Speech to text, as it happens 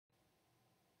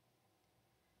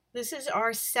This is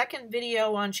our second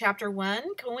video on Chapter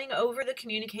 1, going over the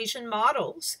communication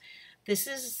models. This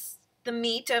is the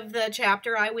meat of the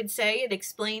chapter, I would say. It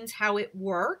explains how it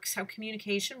works, how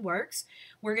communication works.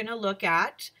 We're going to look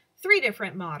at 3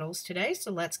 different models today, so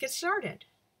let's get started.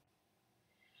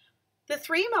 The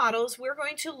 3 models we're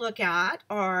going to look at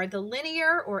are the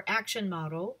linear or action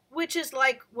model, which is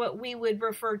like what we would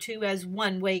refer to as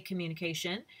one-way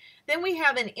communication. Then we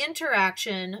have an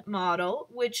interaction model,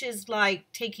 which is like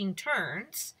taking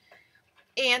turns.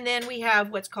 And then we have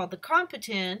what's called the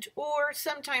competent, or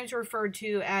sometimes referred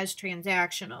to as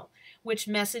transactional, which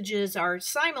messages are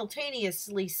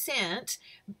simultaneously sent,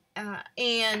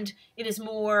 and it is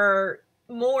more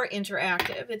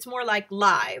interactive. It's more like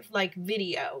live, like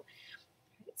video.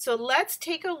 So let's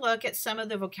take a look at some of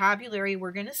the vocabulary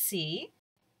we're going to see.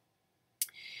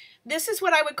 This is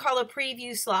what I would call a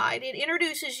preview slide. It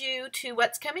introduces you to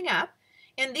what's coming up,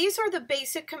 and these are the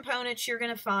basic components you're going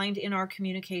to find in our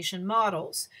communication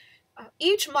models.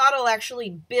 Each model actually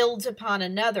builds upon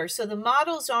another, so the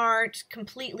models aren't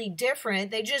completely different.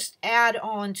 They just add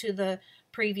on to the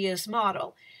previous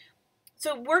model.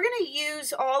 So we're going to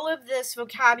use all of this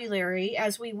vocabulary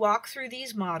as we walk through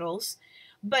these models.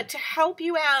 But to help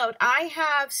you out, I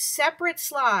have separate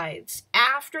slides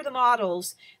after the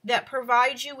models that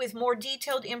provide you with more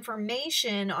detailed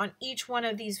information on each one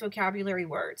of these vocabulary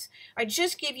words. I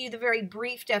just give you the very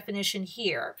brief definition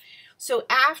here. So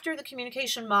after the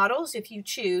communication models, if you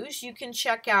choose, you can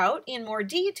check out in more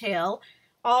detail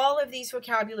all of these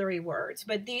vocabulary words.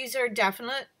 But these are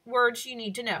definite words you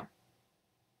need to know.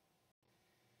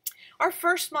 Our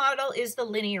first model is the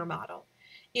linear model.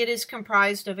 It is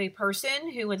comprised of a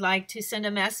person who would like to send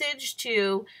a message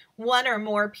to one or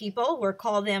more people. We'll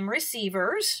call them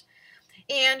receivers.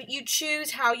 And you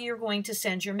choose how you're going to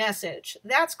send your message.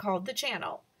 That's called the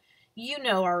channel. You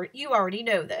already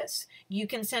know this. You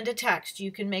can send a text.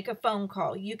 You can make a phone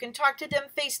call. You can talk to them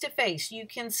face to face. You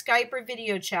can Skype or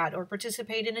video chat or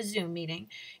participate in a Zoom meeting.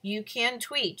 You can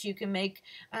tweet. You can make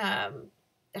hop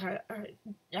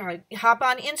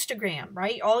on Instagram,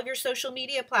 right? All of your social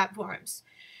media platforms.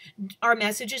 Our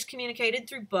message is communicated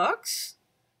through books,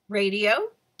 radio,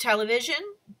 television,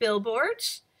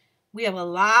 billboards. We have a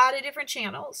lot of different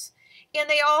channels, and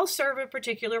they all serve a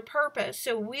particular purpose.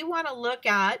 So we want to look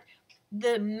at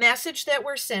the message that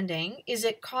we're sending. Is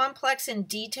it complex and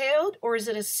detailed, or is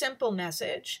it a simple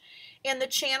message? And the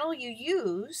channel you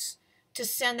use to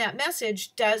send that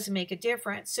message does make a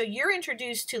difference. So you're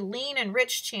introduced to lean and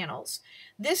rich channels.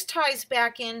 This ties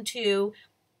back into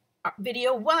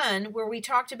video 1, where we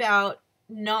talked about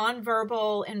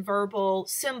nonverbal and verbal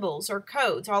symbols or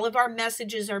codes. All of our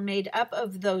messages are made up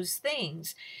of those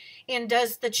things. And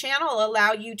does the channel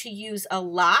allow you to use a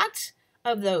lot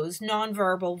of those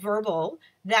nonverbal, verbal?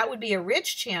 That would be a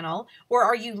rich channel. Or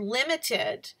are you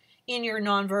limited in your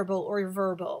nonverbal or your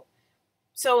verbal?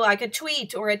 So like a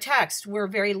tweet or a text, we're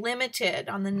very limited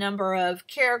on the number of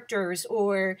characters,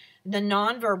 or the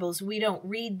nonverbals, we don't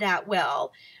read that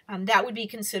well. That would be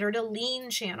considered a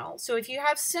lean channel. So if you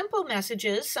have simple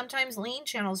messages, sometimes lean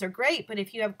channels are great, but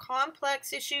if you have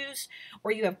complex issues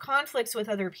or you have conflicts with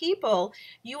other people,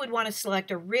 you would want to select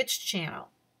a rich channel.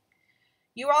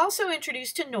 You're also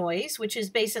introduced to noise, which is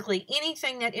basically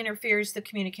anything that interferes the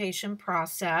communication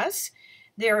process.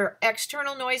 There are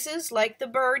external noises like the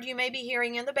bird you may be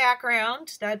hearing in the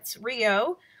background, that's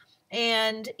Rio,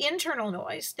 and internal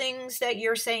noise, things that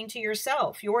you're saying to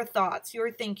yourself, your thoughts,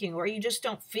 your thinking, or you just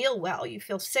don't feel well, you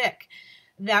feel sick.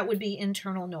 That would be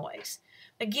internal noise.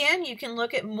 Again, you can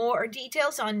look at more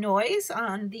details on noise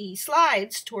on the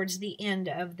slides towards the end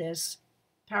of this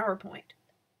PowerPoint.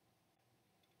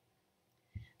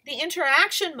 The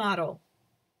interaction model.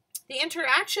 The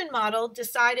interaction model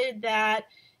decided that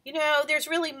there's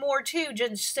really more to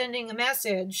just sending a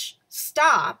message.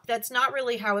 Stop. That's not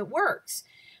really how it works.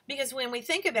 Because when we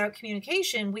think about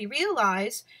communication, we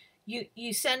realize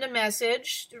you send a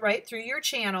message right through your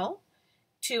channel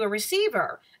to a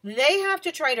receiver. They have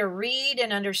to try to read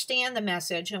and understand the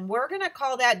message, and we're going to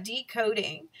call that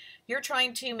decoding. You're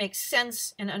trying to make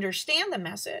sense and understand the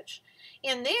message.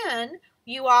 And then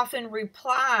you often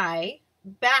reply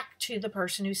back to the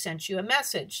person who sent you a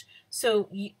message. So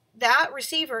that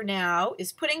receiver now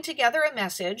is putting together a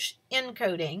message,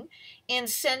 encoding, and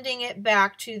sending it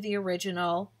back to the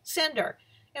original sender.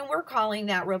 And we're calling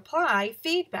that reply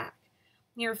feedback.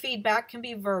 Your feedback can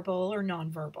be verbal or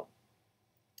nonverbal.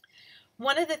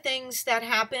 One of the things that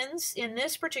happens in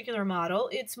this particular model,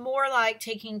 it's more like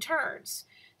taking turns.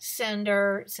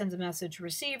 Sender sends a message,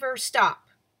 receiver, stop.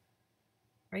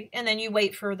 Right? And then you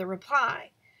wait for the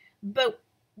reply. But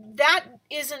that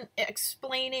isn't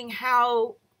explaining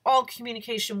how all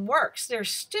communication works.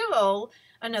 There's still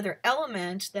another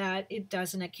element that it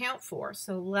doesn't account for.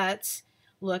 So let's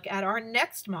look at our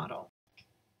next model.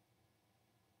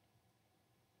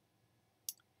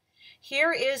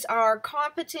 Here is our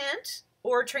competent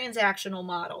or transactional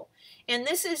model. And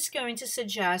this is going to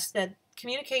suggest that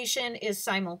communication is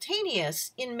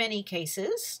simultaneous in many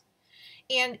cases,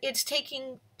 and it's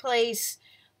taking place.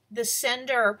 The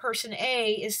sender, person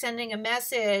A, is sending a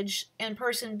message and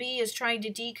person B is trying to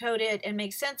decode it and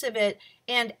make sense of it,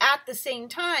 and at the same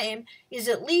time is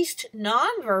at least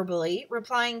non-verbally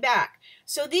replying back.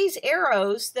 So these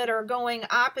arrows that are going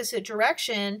opposite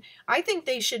direction, I think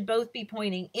they should both be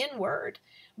pointing inward,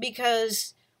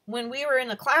 because when we were in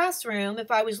the classroom, if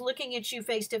I was looking at you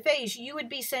face to face, you would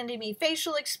be sending me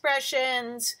facial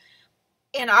expressions,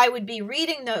 and I would be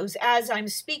reading those as I'm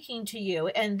speaking to you,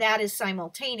 and that is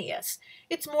simultaneous.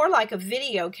 It's more like a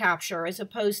video capture as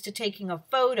opposed to taking a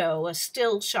photo, a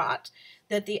still shot,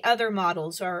 that the other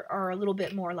models are a little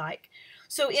bit more like.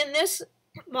 So in this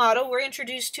model, we're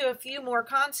introduced to a few more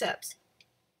concepts.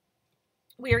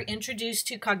 We are introduced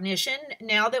to cognition.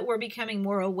 Now that we're becoming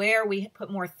more aware, we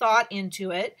put more thought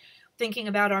into it, thinking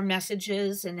about our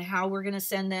messages and how we're going to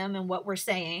send them and what we're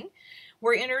saying.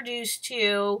 We're introduced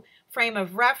to frame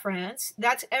of reference.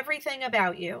 That's everything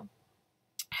about you.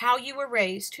 How you were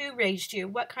raised, who raised you,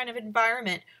 what kind of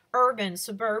environment, urban,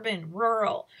 suburban,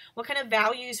 rural, what kind of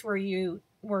values were you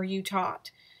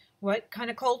taught, what kind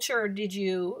of culture did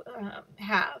you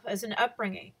have as an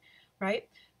upbringing, right?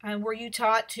 Were you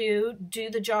taught to do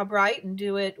the job right and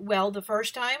do it well the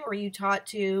first time? Or were you taught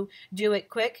to do it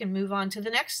quick and move on to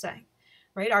the next thing?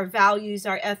 Right? Our values,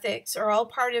 our ethics are all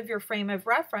part of your frame of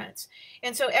reference.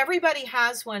 And so everybody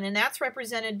has one, and that's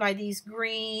represented by these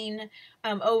green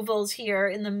ovals here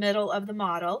in the middle of the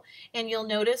model. And you'll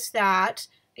notice that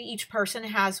each person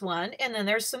has one, and then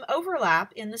there's some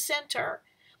overlap in the center.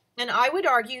 And I would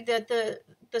argue that the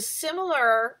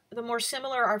more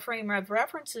similar our frame of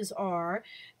references are,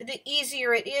 the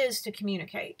easier it is to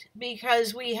communicate,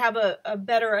 because we have a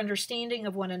better understanding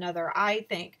of one another, I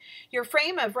think. Your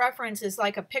frame of reference is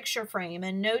like a picture frame,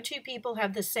 and no two people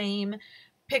have the same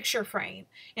picture frame.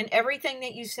 And everything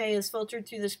that you say is filtered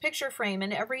through this picture frame,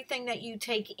 and everything that you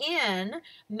take in,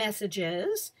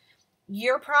 messages,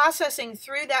 you're processing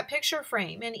through that picture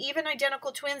frame. And even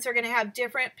identical twins are going to have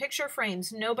different picture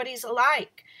frames. Nobody's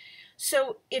alike.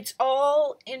 So it's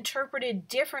all interpreted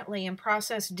differently and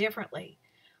processed differently.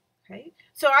 Okay?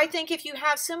 So I think if you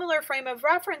have similar frame of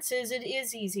references, it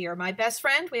is easier. My best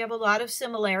friend, we have a lot of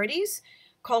similarities,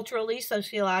 culturally,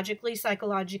 sociologically,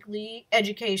 psychologically,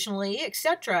 educationally,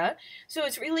 etc. So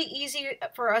it's really easy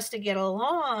for us to get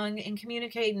along and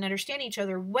communicate and understand each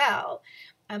other well.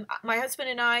 My husband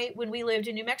and I, when we lived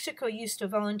in New Mexico, used to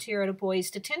volunteer at a boys'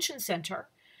 detention center.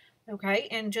 Okay,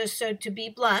 and just so to be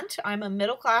blunt, I'm a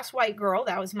middle-class white girl.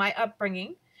 That was my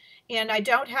upbringing. And I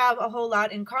don't have a whole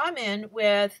lot in common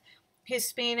with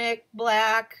Hispanic,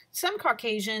 Black, some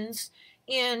Caucasians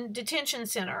in detention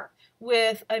center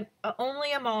with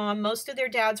only a mom. Most of their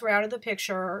dads were out of the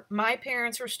picture. My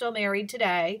parents were still married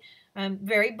today. I'm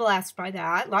very blessed by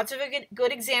that. Lots of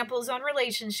good examples on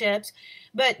relationships.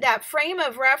 But that frame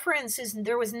of reference,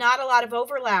 there was not a lot of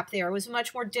overlap there. It was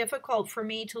much more difficult for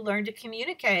me to learn to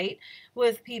communicate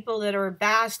with people that are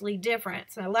vastly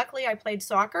different. So luckily I played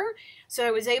soccer, so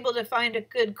I was able to find a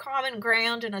good common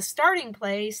ground and a starting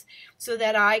place so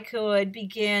that I could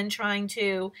begin trying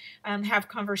to have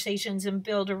conversations and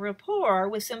build a rapport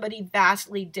with somebody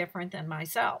vastly different than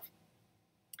myself.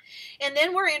 And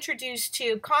then we're introduced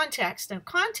to context. Now,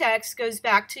 context goes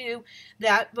back to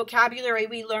that vocabulary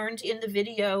we learned in the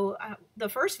video, the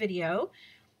first video.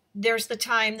 There's the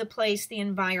time, the place, the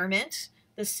environment,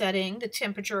 the setting, the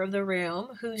temperature of the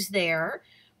room, who's there,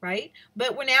 right?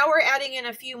 But now we're adding in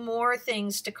a few more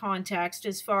things to context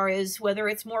as far as whether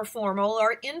it's more formal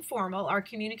or informal. Our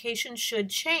communication should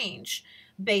change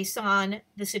based on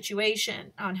the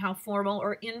situation, on how formal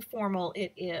or informal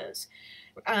it is.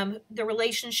 The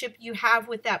relationship you have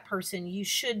with that person. You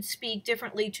should speak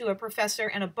differently to a professor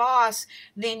and a boss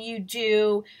than you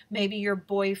do maybe your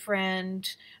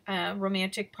boyfriend,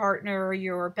 romantic partner,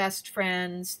 your best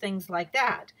friends, things like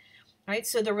that. Right?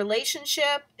 So the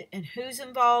relationship and who's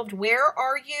involved, where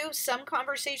are you? Some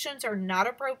conversations are not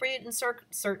appropriate in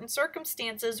certain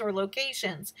circumstances or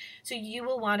locations. So you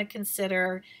will want to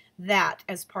consider that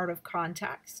as part of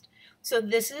context. So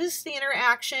this is the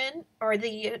interaction or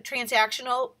the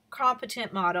transactional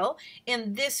competent model,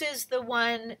 and this is the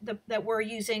one that we're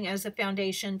using as a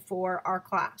foundation for our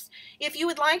class. If you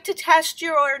would like to test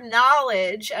your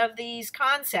knowledge of these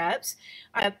concepts,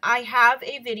 I have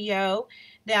a video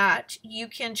that you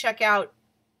can check out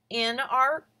in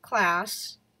our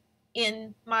class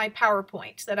in my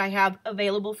PowerPoints that I have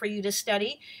available for you to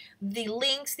study. The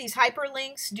links, these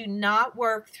hyperlinks, do not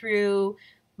work through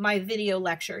my video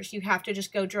lectures. You have to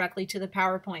just go directly to the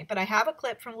PowerPoint. But I have a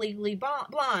clip from Legally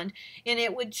Blonde, and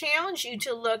it would challenge you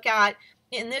to look at,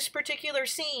 in this particular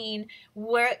scene,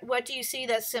 what do you see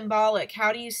that's symbolic?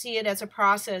 How do you see it as a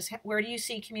process? Where do you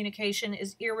see communication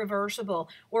is irreversible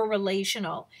or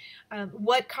relational?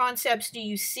 What concepts do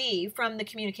you see from the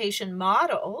communication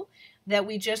model that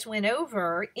we just went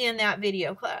over in that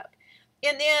video clip?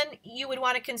 And then you would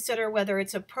want to consider whether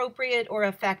it's appropriate or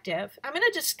effective. I'm going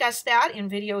to discuss that in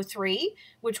video 3,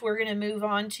 which we're going to move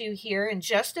on to here in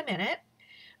just a minute.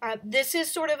 This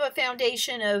is sort of a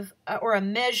foundation of, or a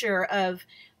measure of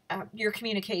your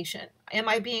communication. Am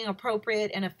I being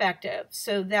appropriate and effective?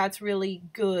 So that's really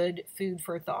good food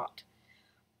for thought.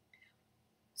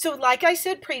 So like I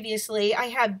said previously, I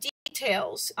have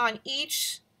details on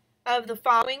each of the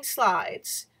following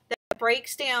slides that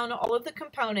breaks down all of the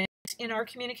components in our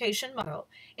communication model.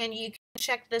 And you can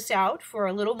check this out for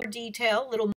a little more detail, a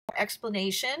little more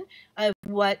explanation of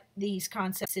what these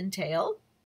concepts entail.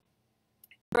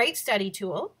 Great study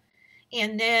tool.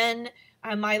 And then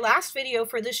my last video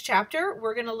for this chapter,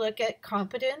 we're going to look at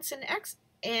competence and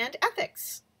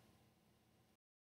ethics.